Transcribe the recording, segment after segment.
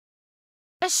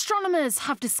Astronomers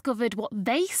have discovered what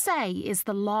they say is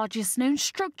the largest known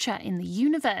structure in the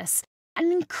universe,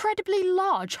 an incredibly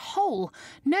large hole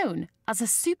known as a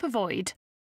supervoid.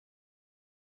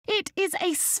 It is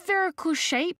a spherical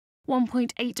shape,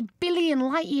 1.8 billion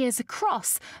light-years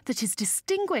across, that is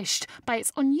distinguished by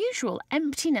its unusual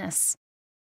emptiness.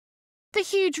 The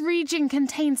huge region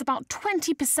contains about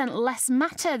 20% less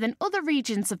matter than other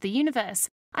regions of the universe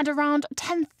and around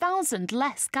 10,000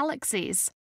 less galaxies.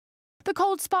 The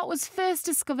cold spot was first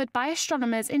discovered by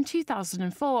astronomers in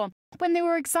 2004, when they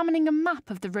were examining a map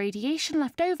of the radiation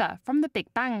left over from the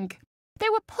Big Bang. They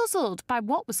were puzzled by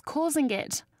what was causing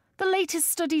it. The latest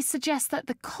studies suggest that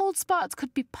the cold spot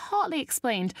could be partly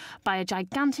explained by a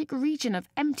gigantic region of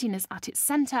emptiness at its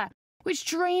centre, which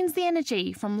drains the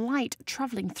energy from light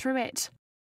travelling through it.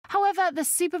 However, the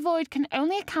supervoid can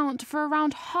only account for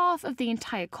around half of the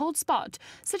entire cold spot,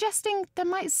 suggesting there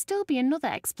might still be another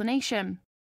explanation.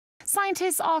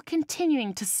 Scientists are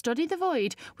continuing to study the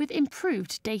void with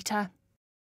improved data.